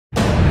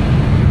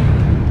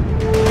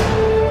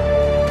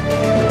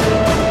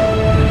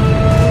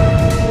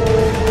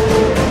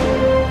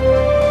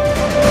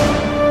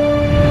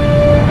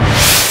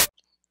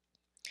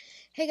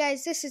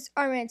guys, this is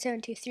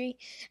rman723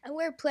 and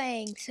we're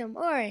playing some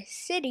more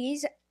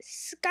Cities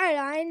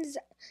Skylines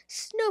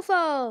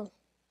Snowfall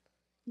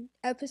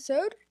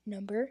episode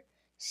number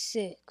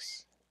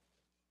 6.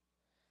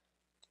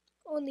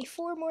 Only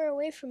 4 more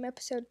away from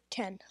episode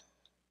 10.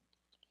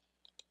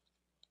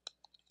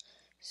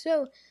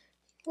 So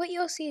what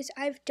you'll see is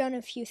I've done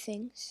a few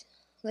things,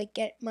 like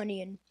get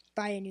money and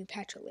buy a new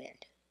patch of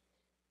land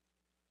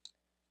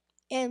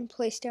and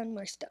place down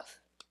more stuff.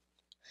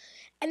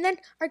 And then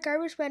our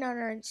garbage men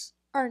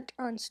aren't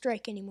on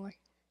strike anymore,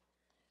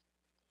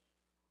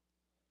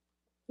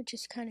 which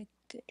is kind of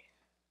good,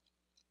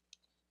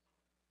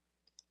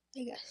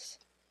 I guess.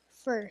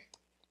 I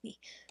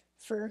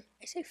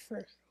say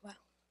fur, wow.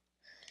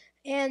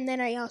 And then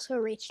I also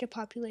reached a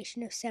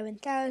population of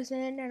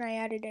 7,000, and I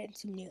added in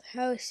some new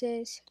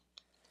houses.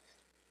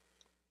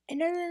 And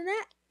other than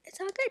that,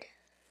 it's all good.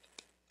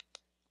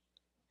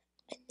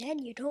 And then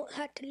you don't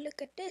have to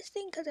look at this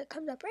thing because it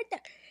comes up right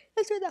there.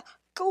 That's where the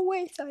go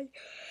away sign.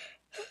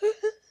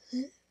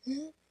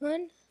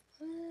 One,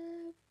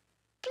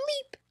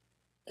 bleep.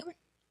 Come on.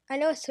 I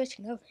know it's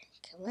switching over.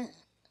 Come on.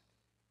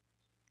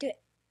 Do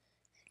it.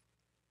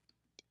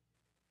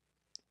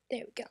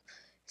 There we go.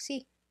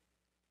 See?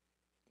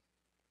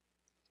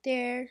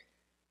 There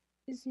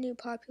is new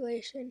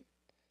population.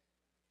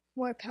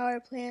 More power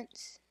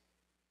plants.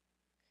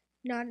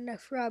 Not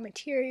enough raw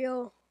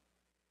material.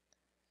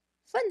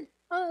 Fun.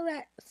 All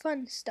that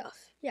fun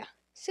stuff. Yeah.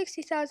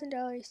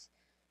 $60,000.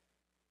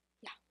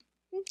 Yeah.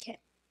 Okay.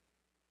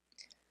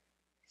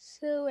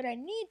 So what I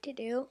need to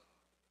do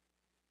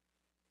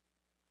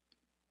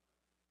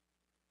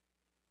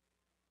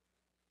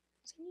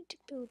is I need to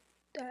build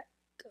that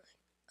going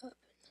up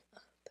and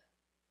up.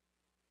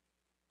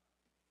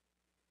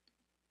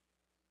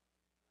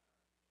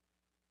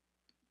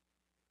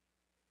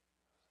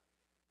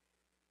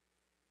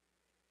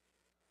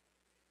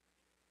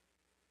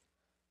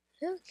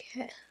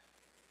 Okay.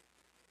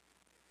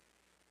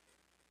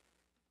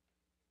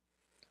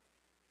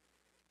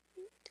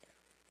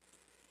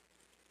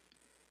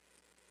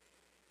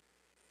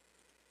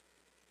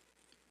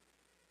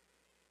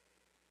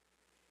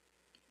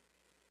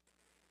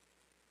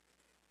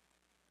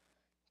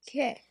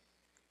 Okay.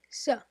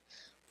 So,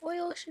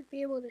 oil should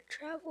be able to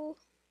travel.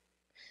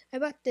 I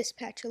bought this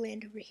patch of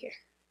land over here.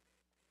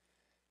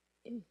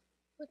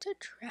 What's our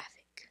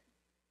traffic?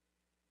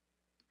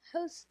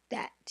 How's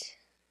that?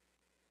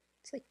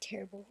 It's like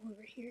terrible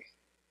over here.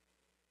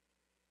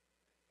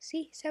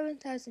 See?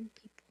 7,000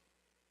 people.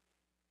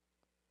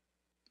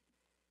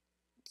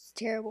 It's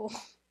terrible.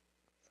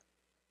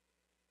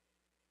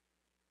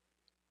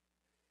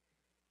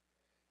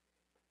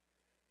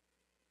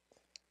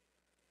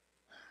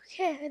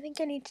 Okay, I think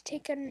I need to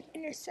take an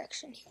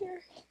intersection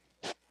here.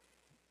 Okay.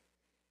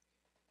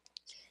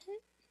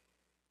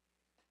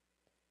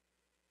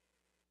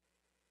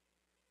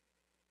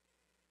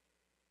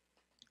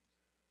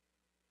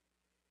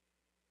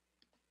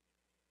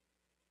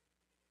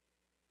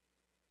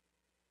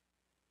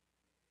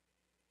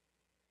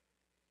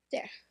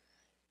 There.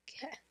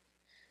 Okay.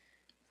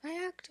 If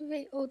I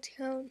activate Old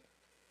Town.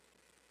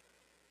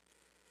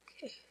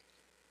 Okay.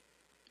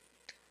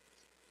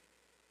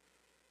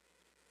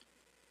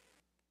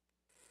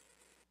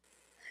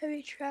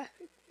 Heavy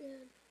traffic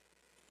ban.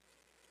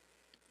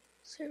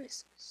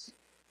 Services.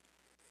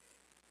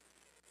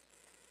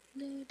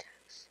 No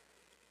tax.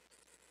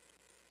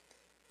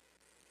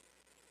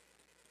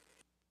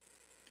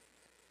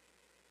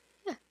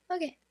 Yeah,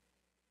 okay.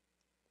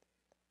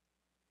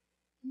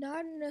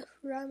 Not enough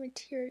raw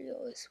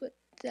material is what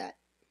that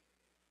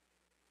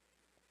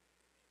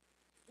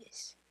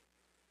is.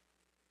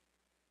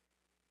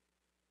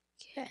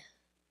 Okay.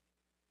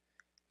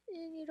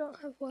 And you don't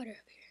have water up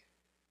here.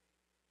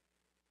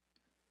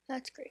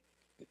 That's great.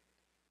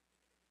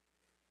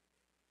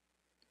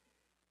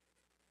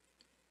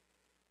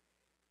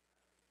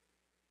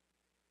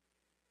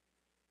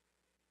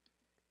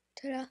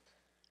 Ta-da.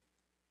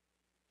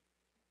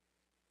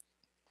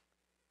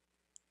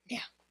 Now.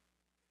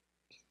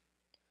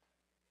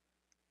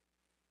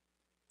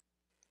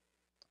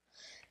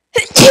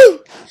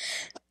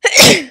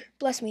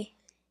 Bless me.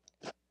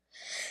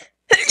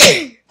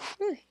 Okay.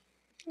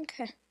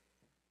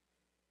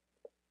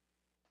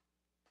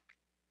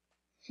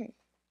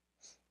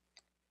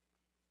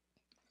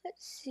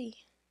 Let's see.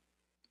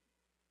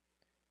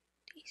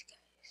 These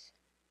guys.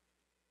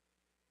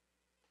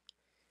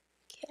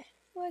 Okay.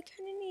 Well, I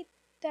kind of need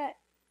that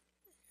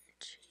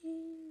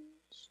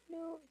change.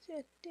 No, it's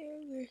not there.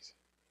 Where is it?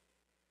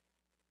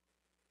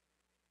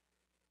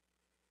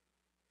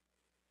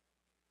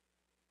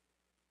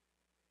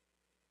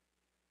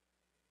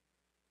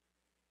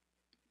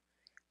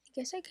 I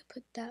guess I could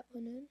put that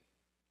one in.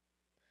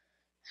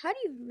 How do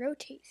you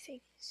rotate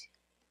things?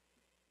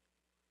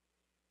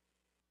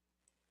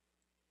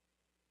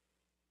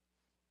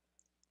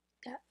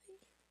 That way.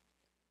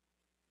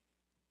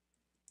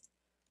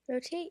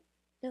 Rotate?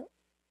 No.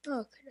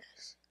 Oh,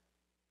 goodness.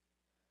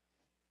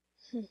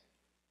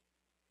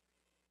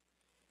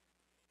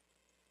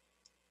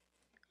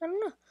 I don't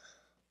know.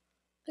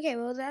 Okay,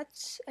 well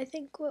that's, I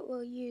think, what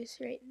we'll use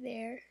right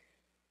there.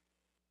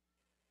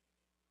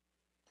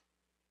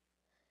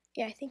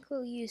 Yeah, I think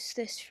we'll use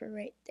this for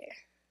right there.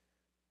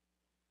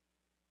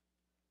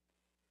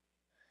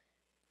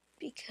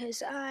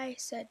 Because I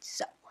said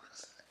so.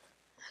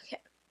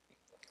 Okay,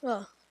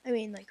 well, I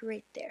mean like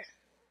right there.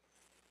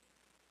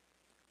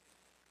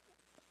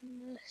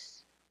 And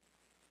this.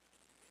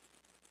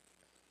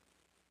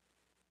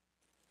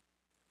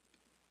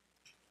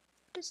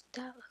 What does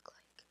that look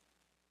like?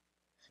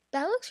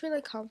 That looks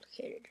really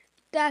complicated.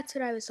 That's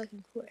what I was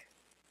looking for.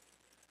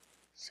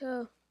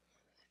 So,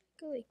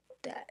 go like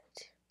that.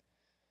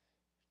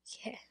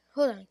 Okay,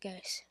 hold on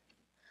guys.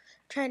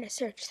 I'm trying to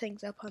search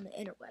things up on the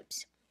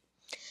interwebs.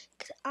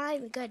 Because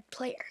I'm a good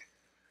player.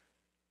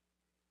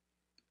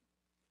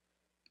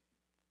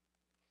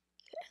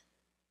 Okay.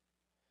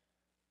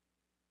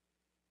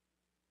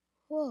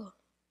 Whoa.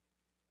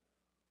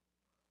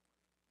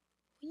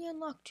 We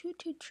unlocked two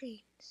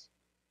trains.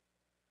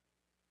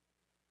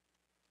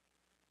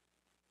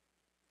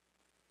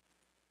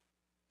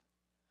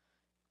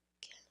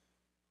 Okay.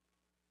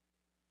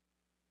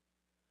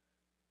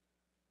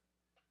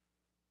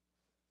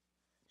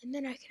 And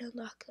then I can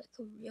unlock like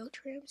a real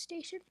tram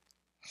station.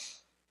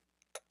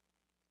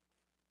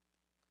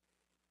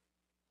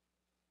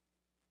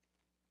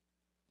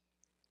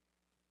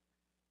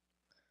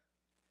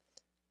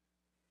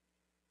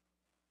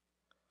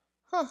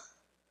 Huh.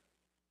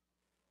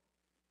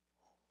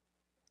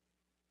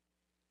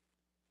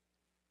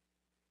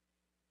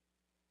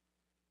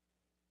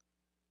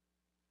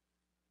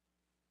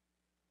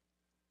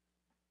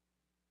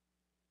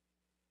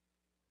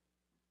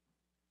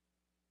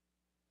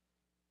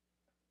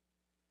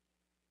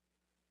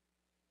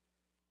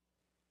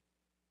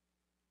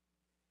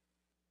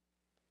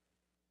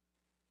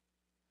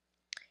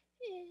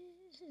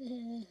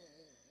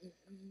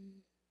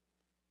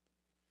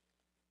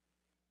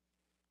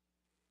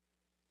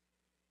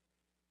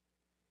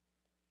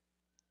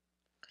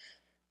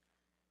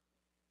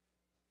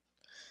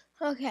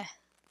 Okay.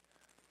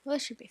 Well,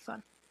 this should be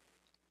fun.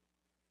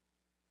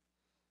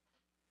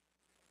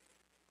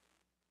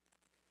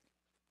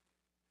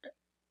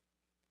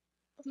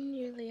 I'm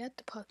nearly at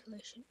the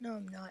population. No,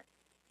 I'm not.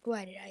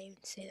 Why did I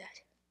even say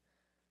that?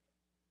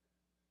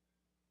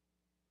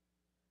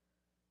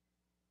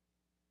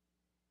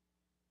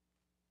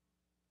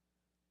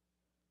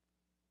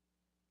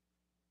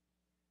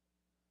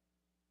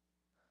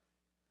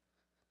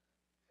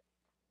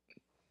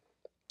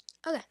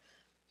 Okay.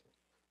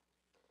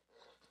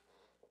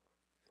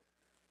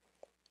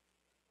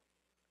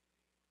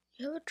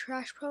 You have a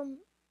trash problem?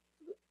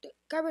 The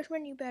garbage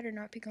man, you better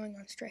not be going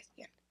on strike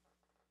again.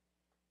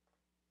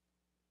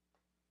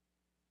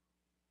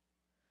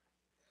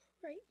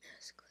 Right,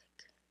 mouse click.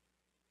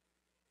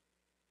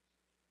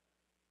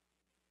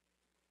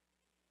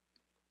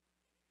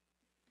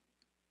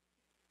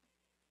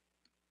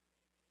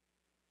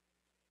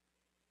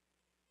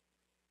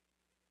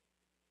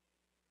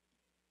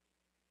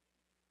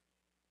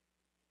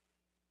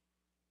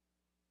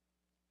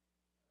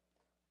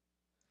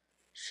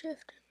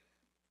 Shift.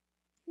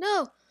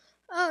 No!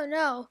 Oh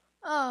no!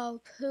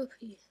 Oh,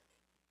 poopy.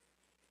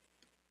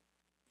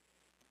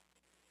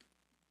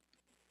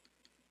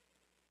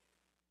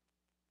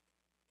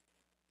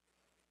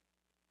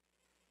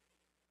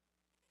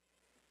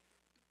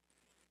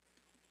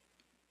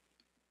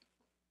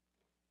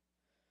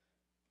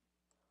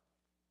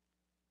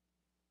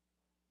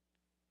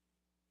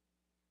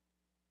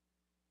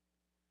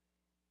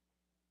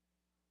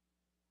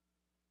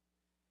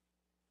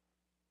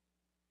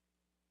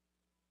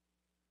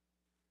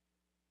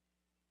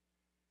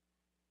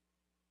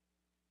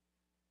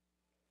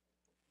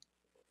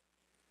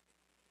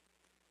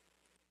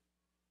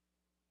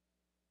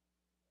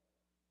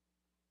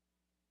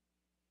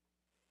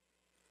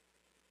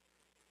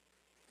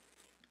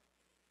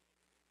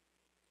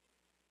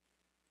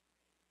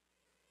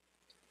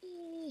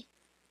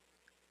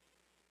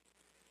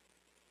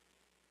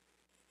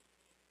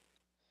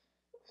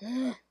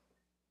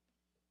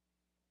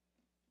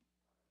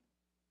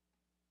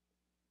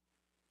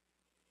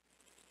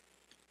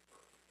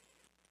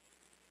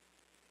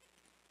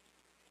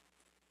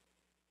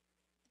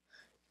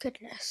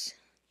 Goodness.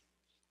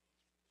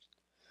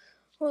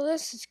 Well,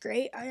 this is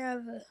great. I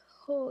have a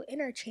whole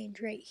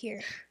interchange right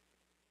here.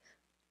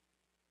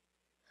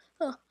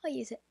 Oh, I'll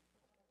use it.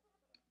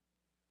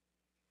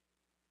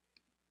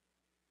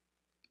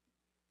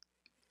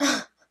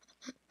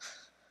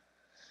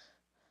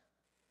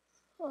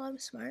 Well, I'm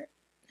smart.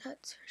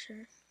 That's for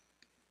sure.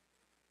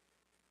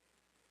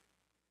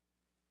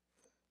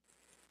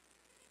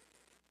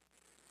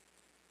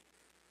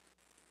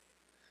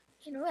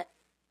 You know what?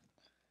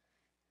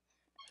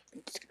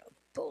 I'm just gonna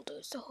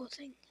bulldoze the whole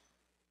thing.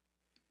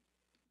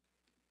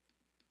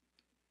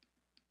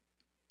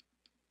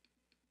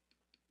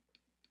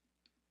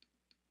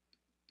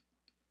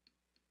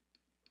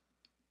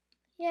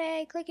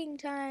 Yay, clicking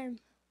time.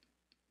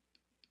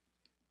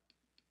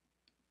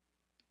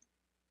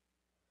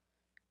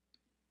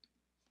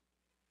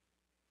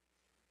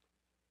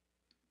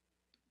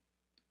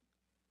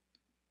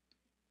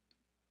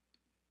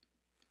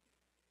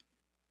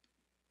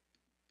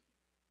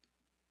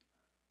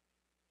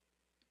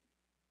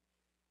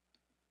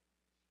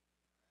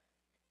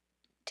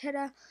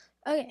 Ta-da.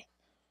 Okay,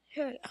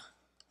 here we go.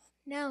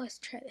 Now let's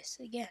try this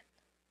again.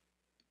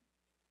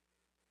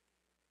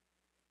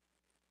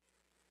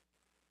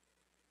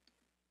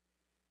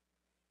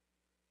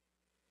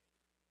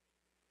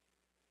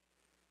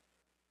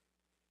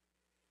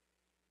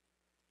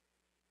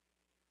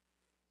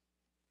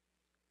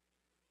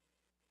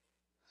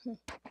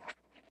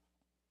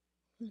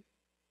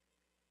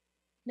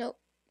 Nope.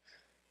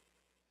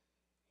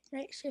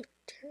 Right shift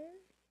turn.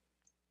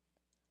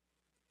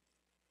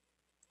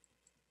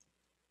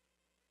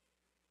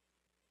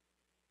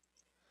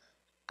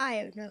 I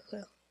have no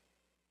clue.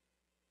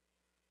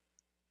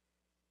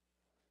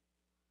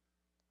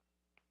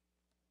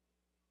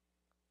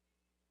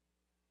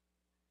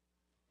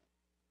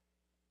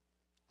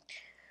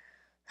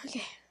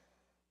 Okay.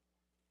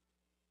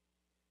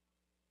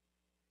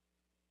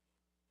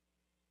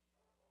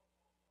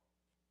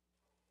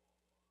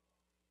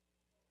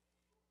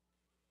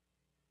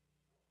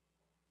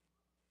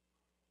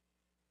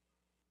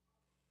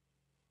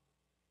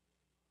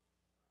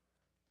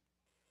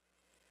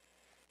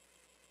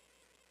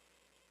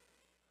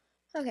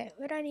 Okay,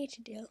 what I need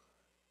to do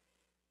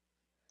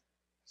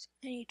is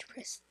I need to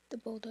press the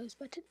bulldoze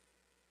button.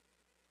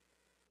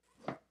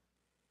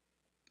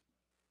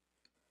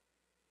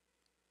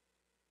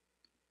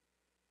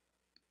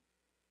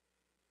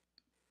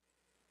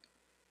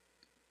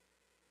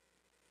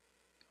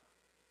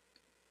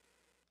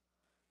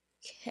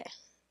 Okay.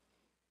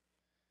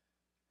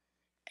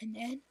 And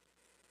then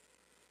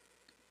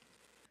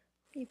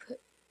we put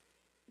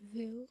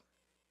view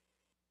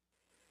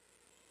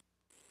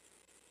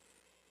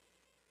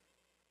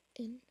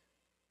in.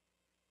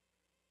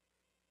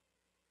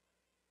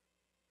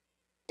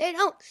 They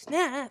don't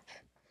snap.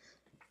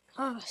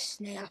 Oh,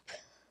 snap.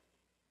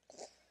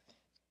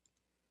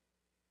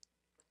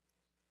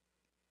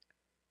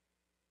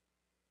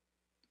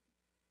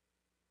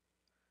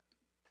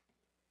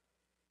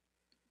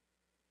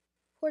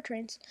 Poor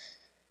trains.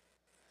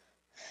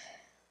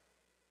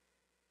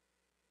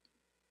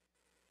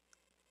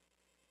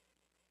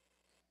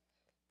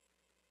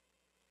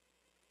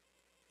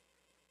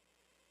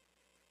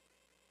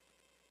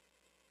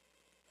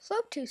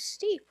 Slope too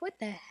steep. What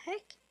the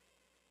heck?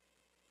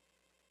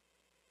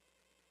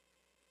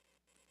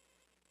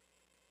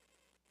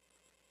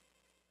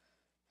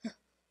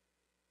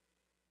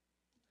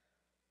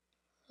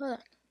 Hold on.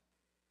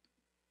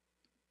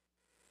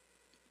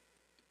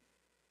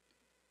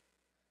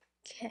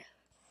 Okay.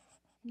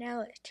 Now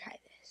let's try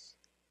this.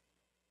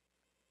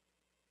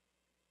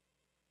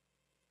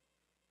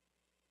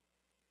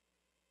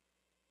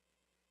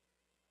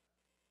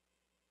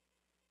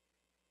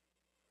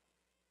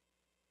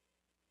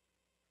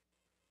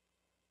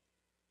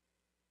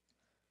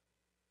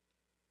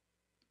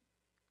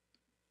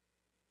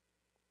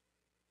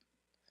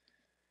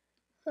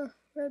 Huh,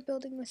 road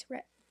building with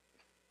red.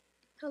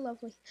 How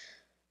lovely.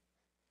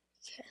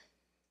 Okay.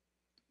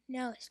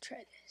 Now let's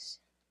try this.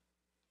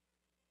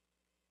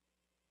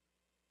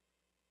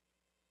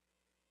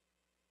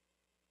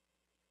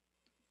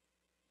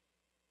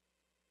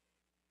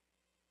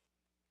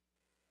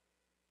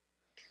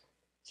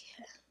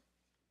 Okay.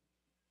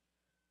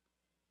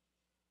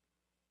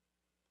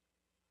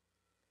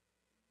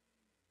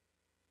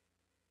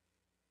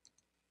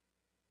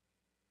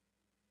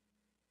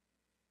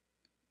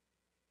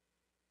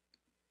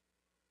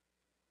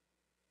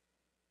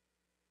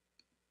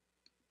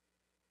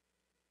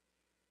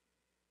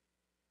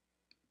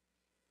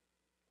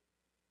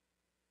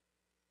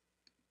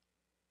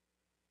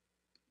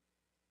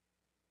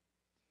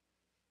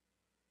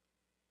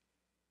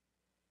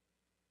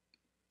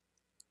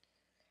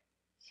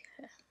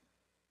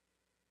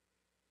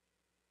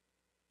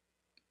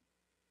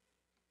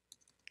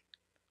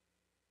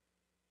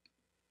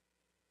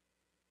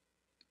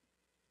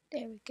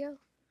 There we go.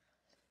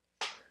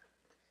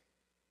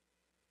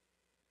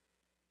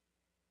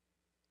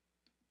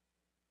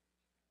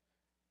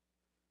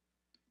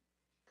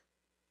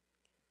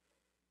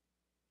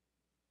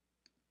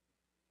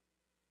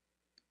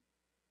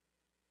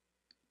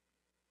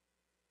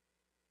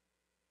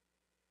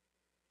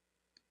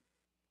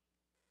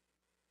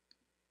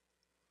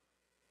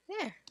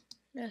 There.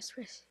 Now let's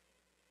press.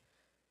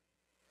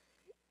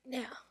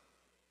 Now.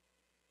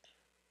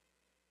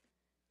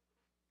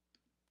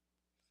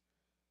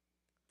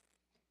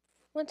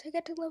 Once I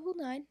get to level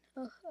 9,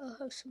 I'll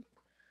have some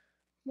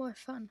more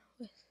fun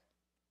with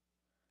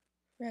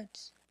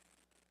roads.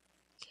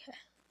 Okay.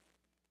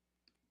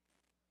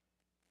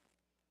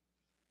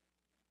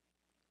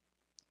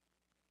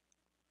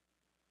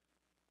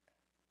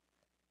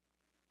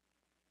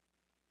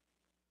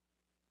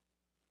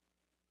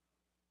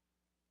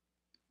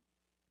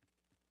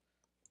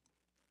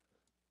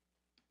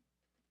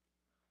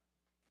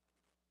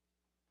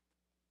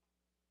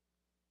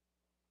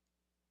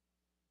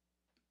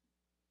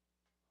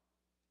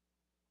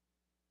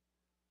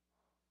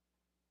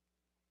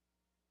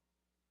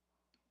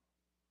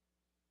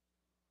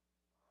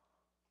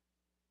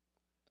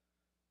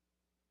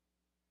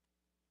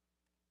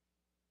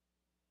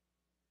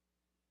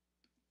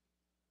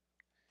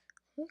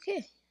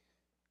 Okay.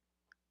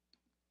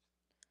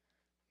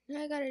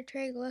 Now I gotta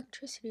drag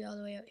electricity all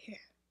the way out here.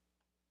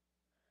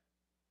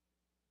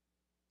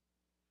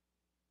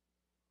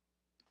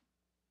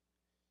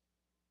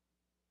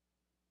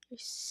 You're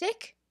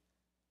sick?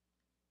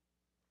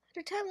 At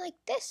a time like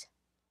this?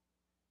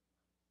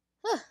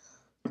 Huh.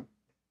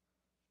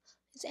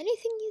 Is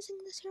anything using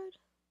this road?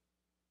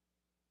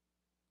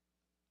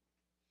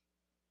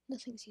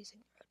 Nothing's using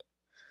the road.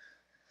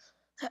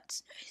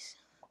 That's nice.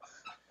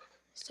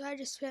 So I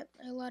just spent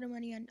a lot of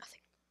money on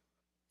nothing.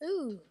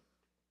 Ooh.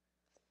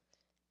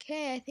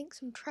 Okay, I think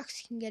some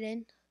trucks can get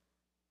in.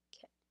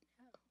 Okay.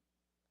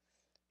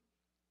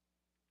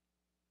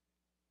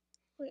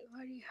 Wait,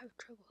 why do you have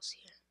troubles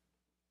here?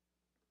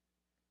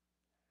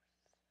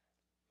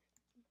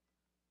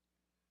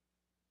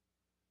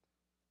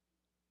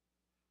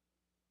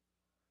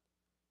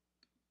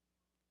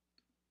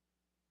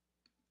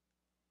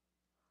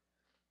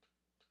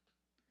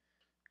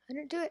 I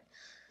didn't do it.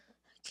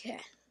 Okay.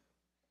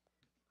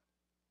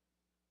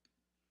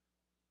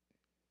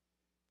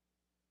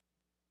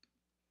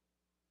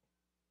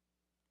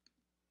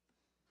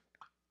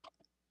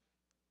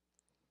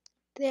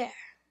 There.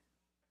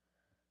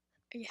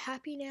 Are you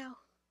happy now?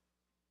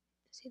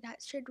 See,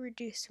 that should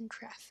reduce some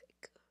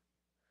traffic.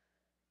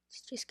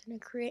 It's just gonna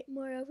create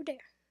more over there.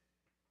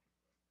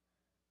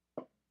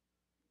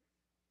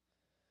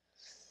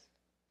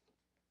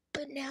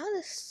 But now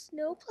the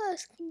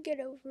snowplows can get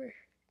over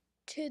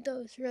to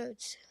those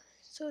roads,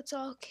 so it's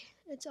all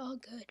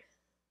good.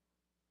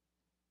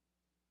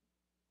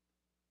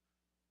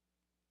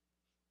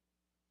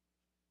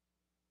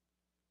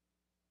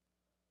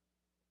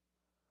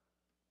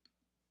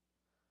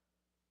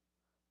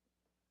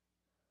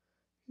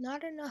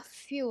 Not enough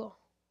fuel.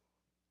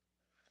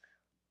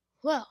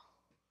 Well,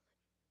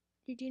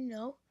 did you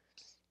know?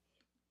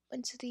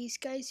 Once these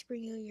guys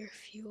bring you your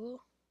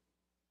fuel,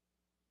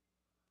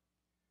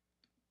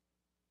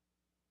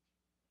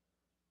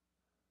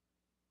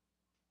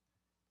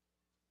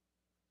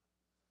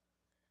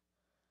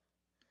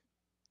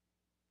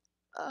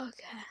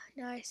 okay,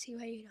 now I see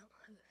why you don't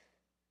have.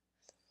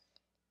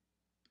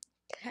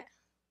 Okay.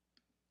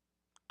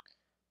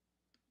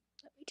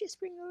 Let me just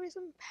bring over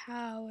some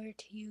power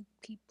to you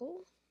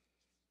people.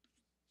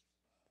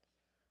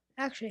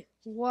 Actually,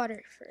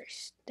 water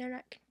first. Then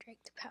I can drink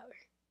the power.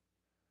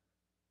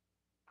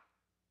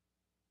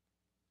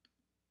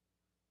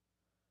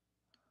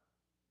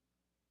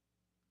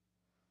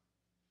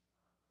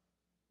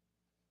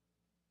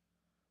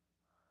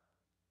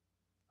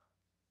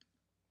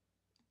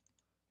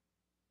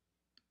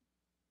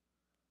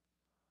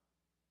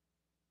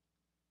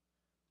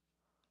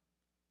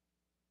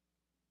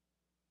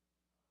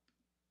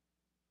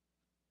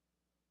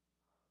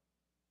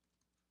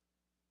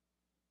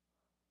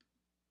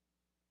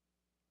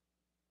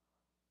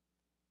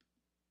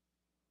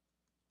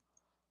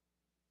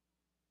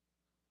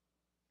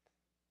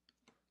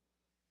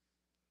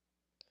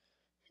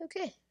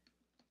 Okay.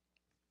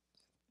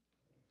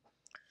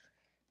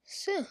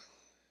 So,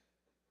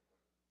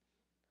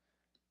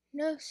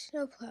 no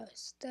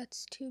snowplows.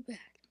 That's too bad.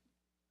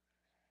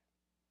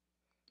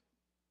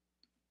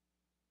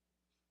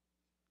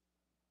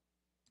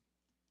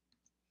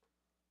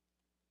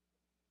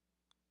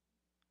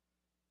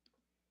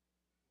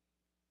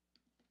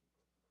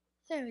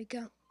 There we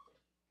go.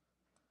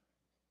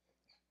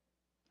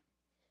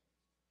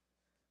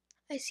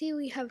 I see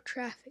we have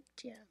traffic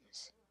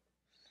jams.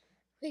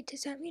 Wait,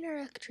 does that mean our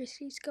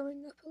electricity's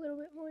going up a little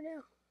bit more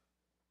now?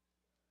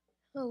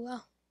 Oh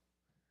wow.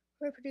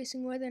 We're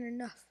producing more than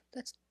enough.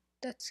 That's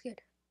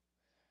good.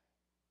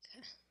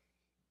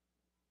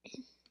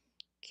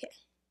 Okay.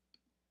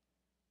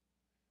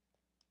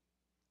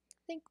 I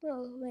think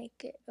we'll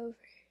make it over.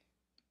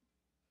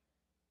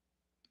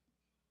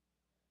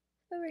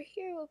 Over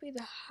here will be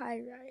the high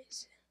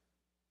rise.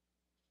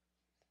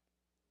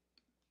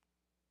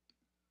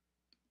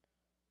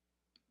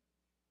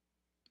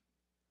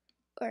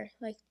 Or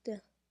like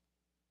the.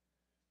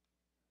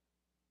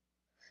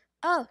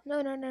 Oh,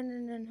 no.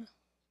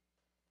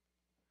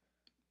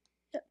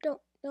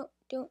 No,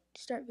 don't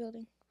start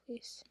building,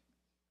 please.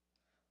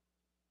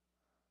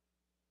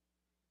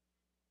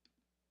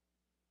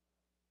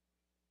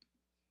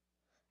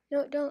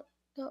 No, don't,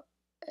 no,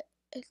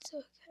 it's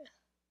okay.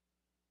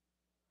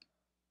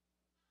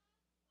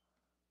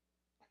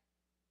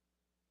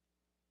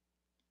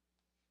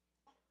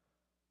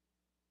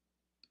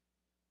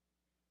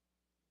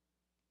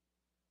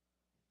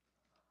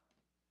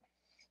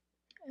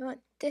 I want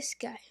this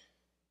guy.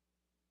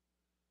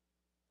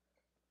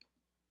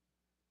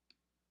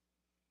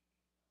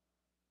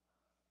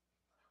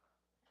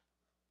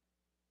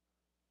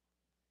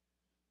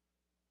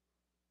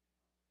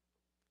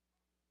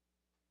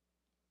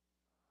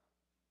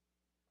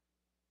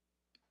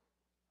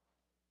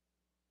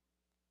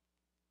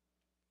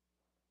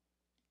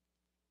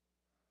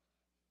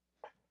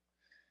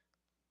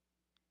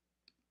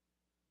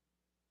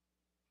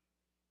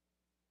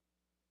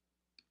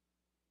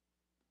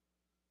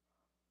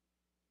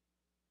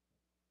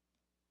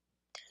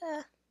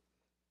 Ta-da.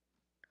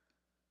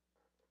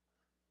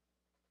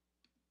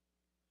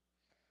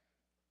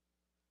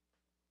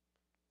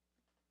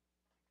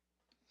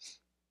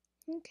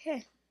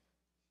 Okay.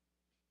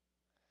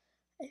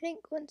 I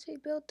think once we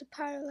build the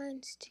power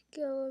lines to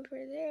go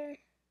over there, I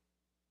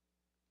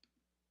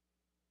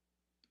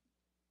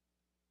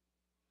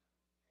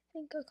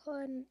think I'll call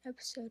it an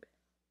episode.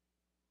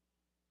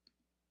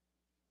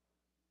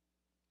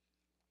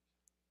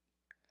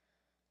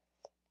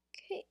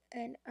 Okay,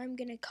 and I'm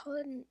gonna call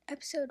it an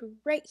episode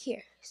right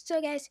here.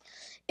 So guys,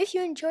 if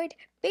you enjoyed,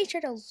 make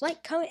sure to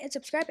like, comment, and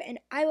subscribe, and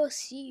I will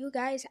see you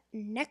guys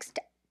next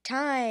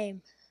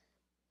time.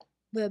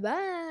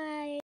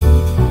 Bye-bye.